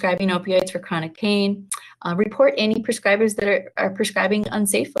prescribing opioids for chronic pain. Report any prescribers that are prescribing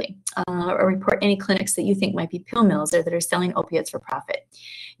unsafely, or report any clinics that you think might be pill mills or that are selling opiates for profit.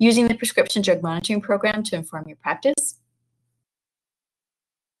 Using the prescription drug monitoring program to inform your practice.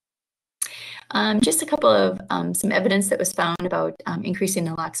 Just a couple of some evidence that was found about increasing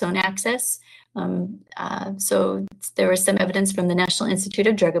naloxone access. So there was some evidence from the National Institute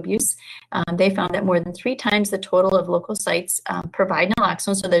of Drug Abuse. They found that more than 3 times the total of local sites provide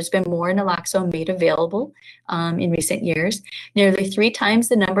naloxone. So there's been more naloxone made available in recent years. Nearly 3 times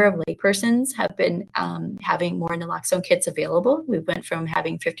the number of laypersons have been having more naloxone kits available. We went from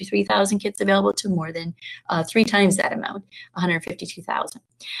having 53,000 kits available to more than 3 times that amount, 152,000.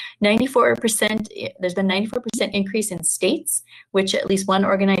 94%, there's been 94% increase in states which at least one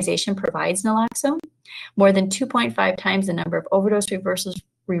organization provides naloxone. More than 2.5 times the number of overdose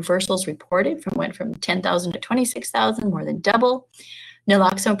reversals reported went from 10,000 to 26,000, more than double.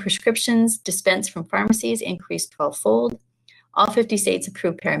 Naloxone prescriptions dispensed from pharmacies increased 12-fold. All 50 states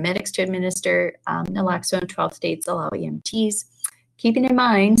approved paramedics to administer naloxone. 12 states allow EMTs. Keeping in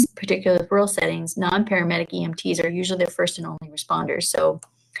mind, particularly with rural settings, non-paramedic EMTs are usually the first and only responders. So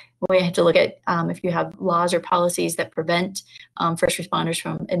we have to look at if you have laws or policies that prevent first responders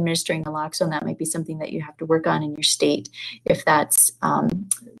from administering naloxone. That might be something that you have to work on in your state if that's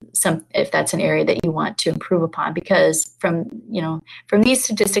an area that you want to improve upon. Because from these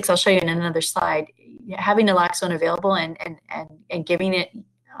statistics, I'll show you in another slide, having naloxone available and giving it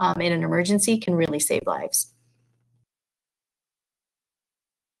in an emergency can really save lives.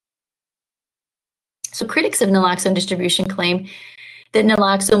 So critics of naloxone distribution claim that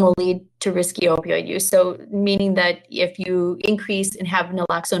naloxone will lead to risky opioid use. So meaning that if you increase and have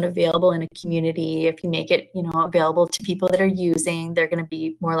naloxone available in a community, if you make it, available to people that are using, they're going to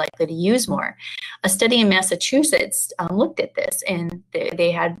be more likely to use more. A study in Massachusetts looked at this, and they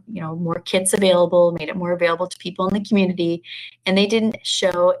had, more kits available, made it more available to people in the community, and they didn't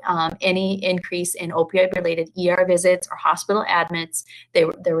show any increase in opioid-related ER visits or hospital admits.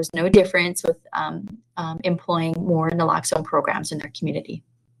 There was no difference with employing more naloxone programs in their community.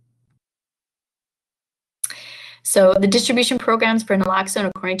 So the distribution programs for naloxone,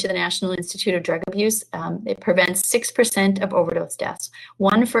 according to the National Institute of Drug Abuse, it prevents 6% of overdose deaths.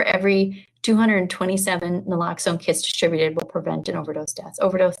 1 for every 227 naloxone kits distributed will prevent an overdose death.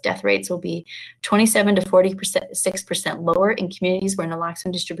 Overdose death rates will be 27 to 46% lower in communities where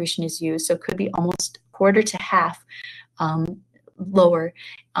naloxone distribution is used. So it could be almost quarter to half lower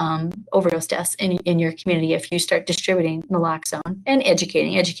overdose deaths in your community if you start distributing naloxone and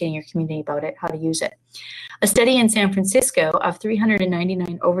educating your community about it, how to use it. A study in San Francisco of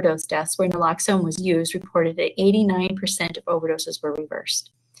 399 overdose deaths where naloxone was used reported that 89% of overdoses were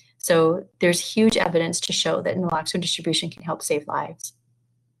reversed. So there's huge evidence to show that naloxone distribution can help save lives.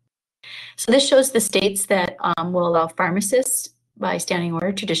 So this shows the states that will allow pharmacists by standing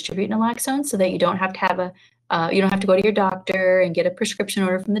order to distribute naloxone, so that you don't have to have you don't have to go to your doctor and get a prescription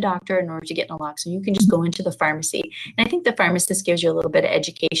order from the doctor in order to get naloxone. You can just go into the pharmacy, and I think the pharmacist gives you a little bit of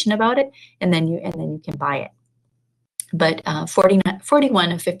education about it, and then you can buy it. But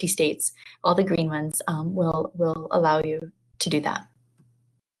 41 of 50 states, all the green ones, will allow you to do that.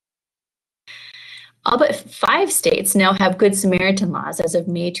 All but 5 states now have Good Samaritan laws as of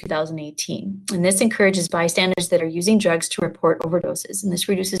May 2018. And this encourages bystanders that are using drugs to report overdoses. And this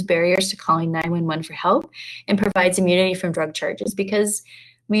reduces barriers to calling 911 for help and provides immunity from drug charges. Because,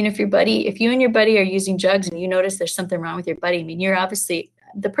 if you and your buddy are using drugs and you notice there's something wrong with your buddy, you're obviously,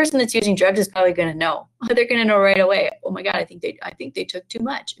 the person that's using drugs is probably going to know. They're going to know right away. Oh my God, I think they took too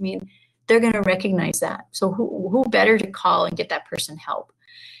much. They're going to recognize that. So who better to call and get that person help?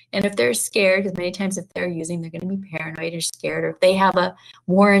 And if they're scared, because many times if they're using, they're going to be paranoid or scared, or if they have a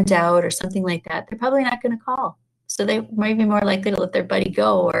warrant out or something like that, they're probably not going to call. So they might be more likely to let their buddy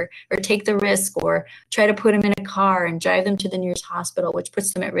go or take the risk or try to put them in a car and drive them to the nearest hospital, which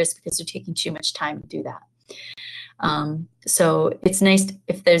puts them at risk because they're taking too much time to do that. So it's nice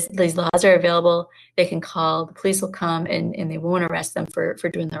if these laws are available, they can call, the police will come and they won't arrest them for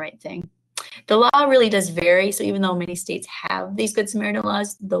doing the right thing. The law really does vary. So even though many states have these Good Samaritan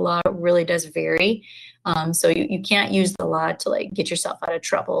laws, the law really does vary. So you can't use the law to get yourself out of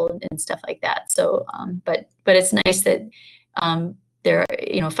trouble and stuff like that. So, but it's nice that they're,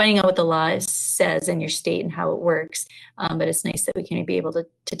 finding out what the law says in your state and how it works. But it's nice that we can be able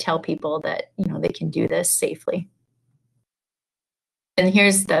to tell people that, they can do this safely. And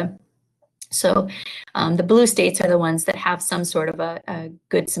here's the blue states are the ones that have some sort of a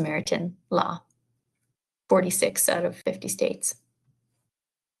Good Samaritan law, 46 out of 50 states.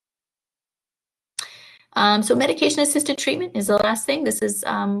 So medication-assisted treatment is the last thing. This is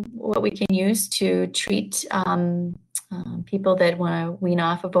what we can use to treat people that want to wean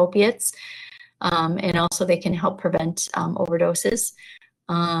off of opiates. And also they can help prevent overdoses.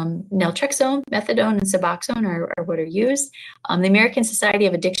 Naltrexone, methadone, and Suboxone are what are used. The American Society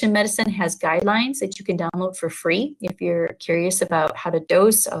of Addiction Medicine has guidelines that you can download for free if you're curious about how to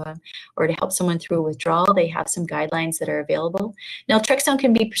dose or to help someone through a withdrawal. They have some guidelines that are available. Naltrexone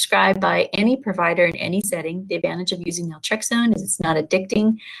can be prescribed by any provider in any setting. The advantage of using naltrexone is it's not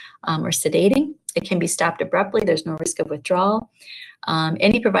addicting or sedating. It can be stopped abruptly. There's no risk of withdrawal.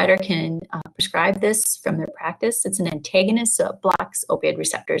 Any provider can prescribe this from their practice. It's an antagonist, so it blocks opioid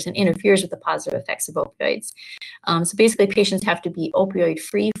receptors and interferes with the positive effects of opioids. So basically, patients have to be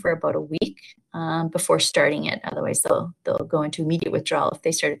opioid-free for about a week before starting it. Otherwise, they'll go into immediate withdrawal if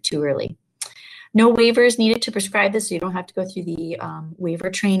they start it too early. No waivers needed to prescribe this, so you don't have to go through the waiver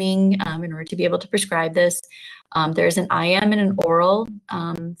training in order to be able to prescribe this. There's an IM and an oral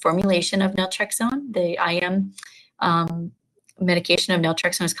formulation of naltrexone. The IM medication of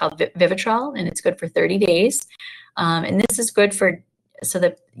naltrexone is called Vivitrol, and it's good for 30 days. And this is good so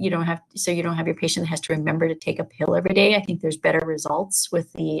that you don't have your patient that has to remember to take a pill every day. I think there's better results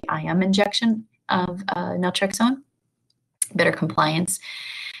with the IM injection of naltrexone, better compliance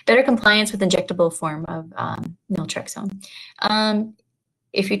with injectable form of naltrexone.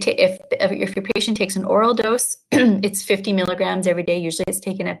 If your patient takes an oral dose, it's 50 milligrams every day. Usually it's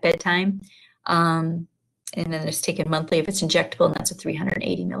taken at bedtime. And then it's taken monthly if it's injectable, and that's a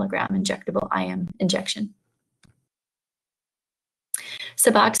 380 milligram injectable IM injection.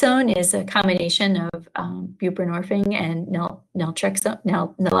 Suboxone is a combination of buprenorphine and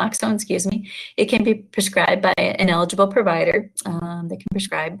naloxone, excuse me. It can be prescribed by an eligible provider that can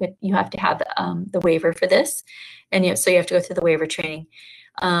prescribe, but you have to have the waiver for this. And so you have to go through the waiver training.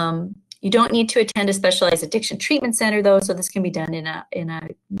 You don't need to attend a specialized addiction treatment center, though, so this can be done in a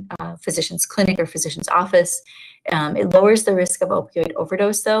physician's clinic or physician's office. It lowers the risk of opioid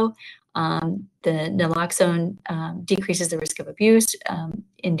overdose, though. The naloxone decreases the risk of abuse,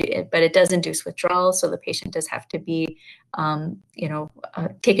 but it does induce withdrawal, so the patient does have to be,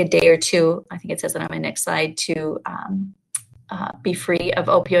 take a day or two, I think it says that on my next slide, to be free of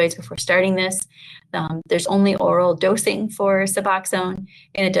opioids before starting this. There's only oral dosing for Suboxone,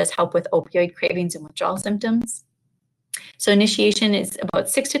 and it does help with opioid cravings and withdrawal symptoms. So initiation is about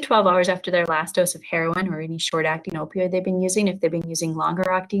 6 to 12 hours after their last dose of heroin or any short-acting opioid they've been using. If they've been using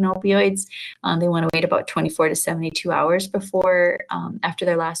longer-acting opioids, they want to wait about 24 to 72 hours before after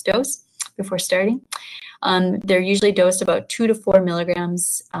their last dose, before starting. They're usually dosed about 2 to 4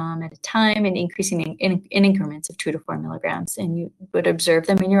 milligrams at a time and increasing in increments of 2 to 4 milligrams. And you would observe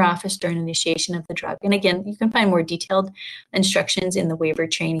them in your office during initiation of the drug. And again, you can find more detailed instructions in the waiver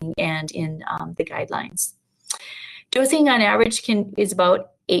training and in the guidelines. Dosing on average is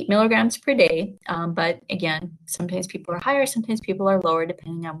about 8 milligrams per day, but again, sometimes people are higher, sometimes people are lower,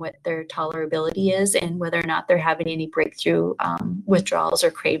 depending on what their tolerability is and whether or not they're having any breakthrough withdrawals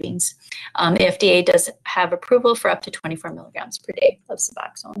or cravings. The FDA does have approval for up to 24 milligrams per day of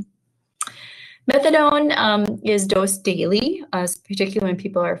Suboxone. Methadone is dosed daily, particularly when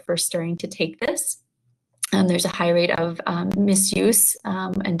people are first starting to take this. There's a high rate of misuse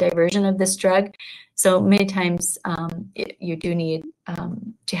and diversion of this drug. So many times you do need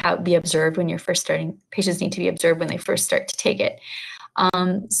to be observed when you're first starting. Patients need to be observed when they first start to take it.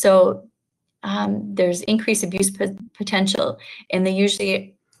 There's increased abuse potential, and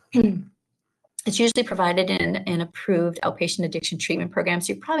it's usually provided in an approved outpatient addiction treatment program.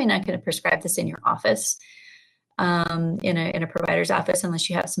 So you're probably not going to prescribe this in your office, in a provider's office, unless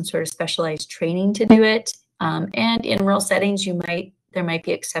you have some sort of specialized training to do it. And in rural settings, there might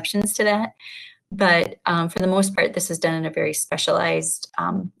be exceptions to that. But for the most part, this is done in a very specialized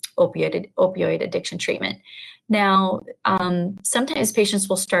opioid addiction treatment. Now, sometimes patients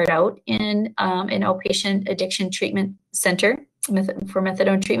will start out in an outpatient addiction treatment center for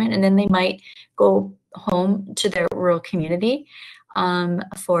methadone treatment, and then they might go home to their rural community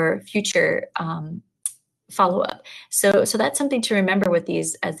for future follow-up. So that's something to remember with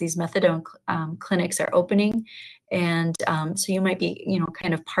these, as these methadone clinics are opening. And so you might be,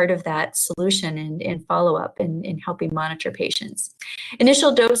 kind of part of that solution in follow-up and in helping monitor patients.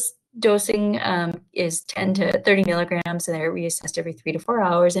 Initial dosing is 10 to 30 milligrams, and they're reassessed every 3 to 4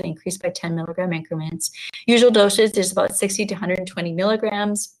 hours and increased by 10 milligram increments. Usual dosage is about 60 to 120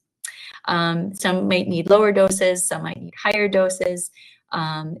 milligrams. Some might need lower doses, some might need higher doses.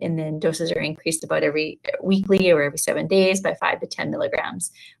 And then doses are increased about every weekly or every 7 days by 5 to 10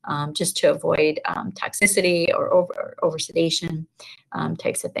 milligrams, just to avoid toxicity or over sedation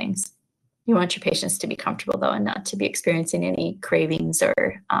types of things. You want your patients to be comfortable, though, and not to be experiencing any cravings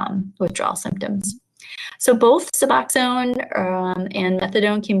or withdrawal symptoms. So both Suboxone and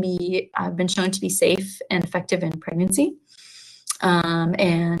methadone can have been shown to be safe and effective in pregnancy.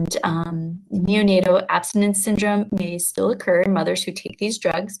 Neonatal abstinence syndrome may still occur in mothers who take these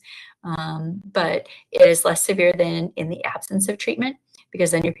drugs, but it is less severe than in the absence of treatment,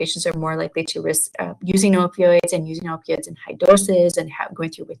 because then your patients are more likely to risk using opioids in high doses and going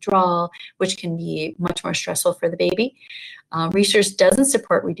through withdrawal, which can be much more stressful for the baby. Research doesn't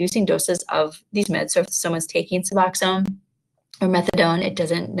support reducing doses of these meds. So if someone's taking Suboxone or methadone, it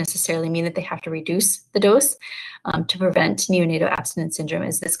doesn't necessarily mean that they have to reduce the dose to prevent neonatal abstinence syndrome,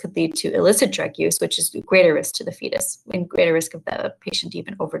 as this could lead to illicit drug use, which is greater risk to the fetus and greater risk of the patient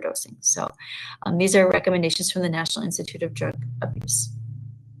even overdosing. So these are recommendations from the National Institute of Drug Abuse.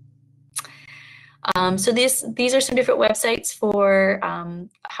 So these are some different websites for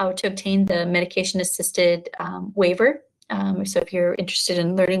how to obtain the medication-assisted waiver. So if you're interested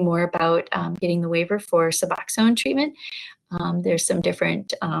in learning more about getting the waiver for Suboxone treatment, there's some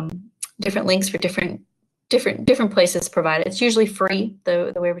different links for different places provided. It's usually free.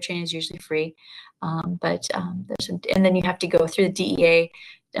 The waiver training is usually free, but there's and then you have to go through the DEA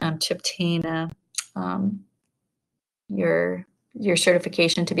to obtain your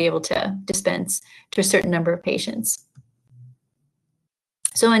certification to be able to dispense to a certain number of patients.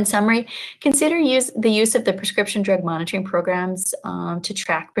 So in summary, consider the use of the prescription drug monitoring programs to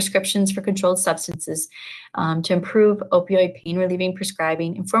track prescriptions for controlled substances, to improve opioid pain relieving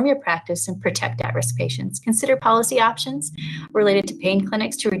prescribing, inform your practice, and protect at-risk patients. Consider policy options related to pain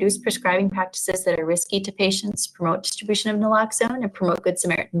clinics to reduce prescribing practices that are risky to patients, promote distribution of naloxone, and promote Good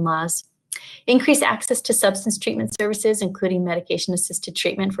Samaritan laws. Increase access to substance treatment services, including medication-assisted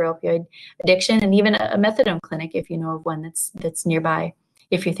treatment for opioid addiction, and even a methadone clinic if you know of one that's nearby,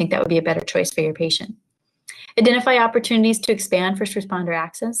 if you think that would be a better choice for your patient. Identify opportunities to expand first responder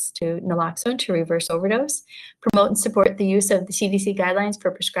access to naloxone to reverse overdose. Promote and support the use of the CDC guidelines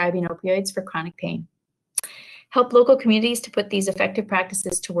for prescribing opioids for chronic pain. Help local communities to put these effective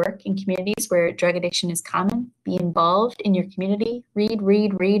practices to work in communities where drug addiction is common. Be involved in your community. Read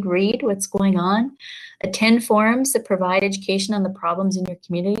what's going on. Attend forums that provide education on the problems in your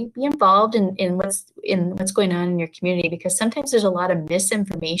community. Be involved in what's going on in your community, because sometimes there's a lot of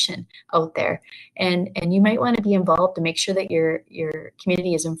misinformation out there, and you might want to be involved to make sure that your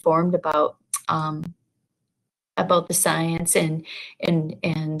community is informed about the science and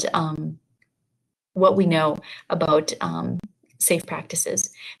what we know about safe practices.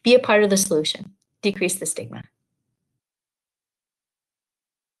 Be a part of the solution. Decrease the stigma.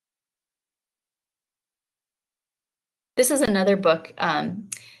 This is another book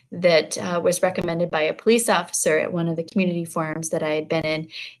that was recommended by a police officer at one of the community forums that I had been in.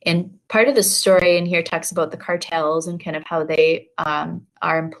 And part of the story in here talks about the cartels and kind of how they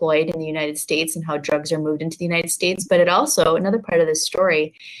are employed in the United States and how drugs are moved into the United States. But it also, another part of the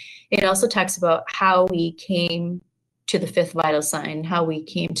story, it also talks about how we came to the fifth vital sign, how we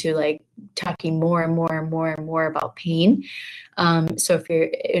came to like talking more and more about pain. So if you're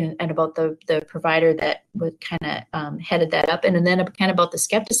and about the provider that was kind of headed that up, and then kind of about the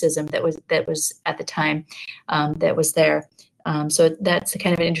skepticism that was at the time that was there. So that's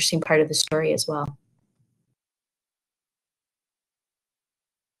kind of an interesting part of the story as well.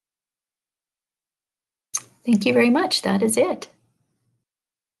 Thank you very much. That is it.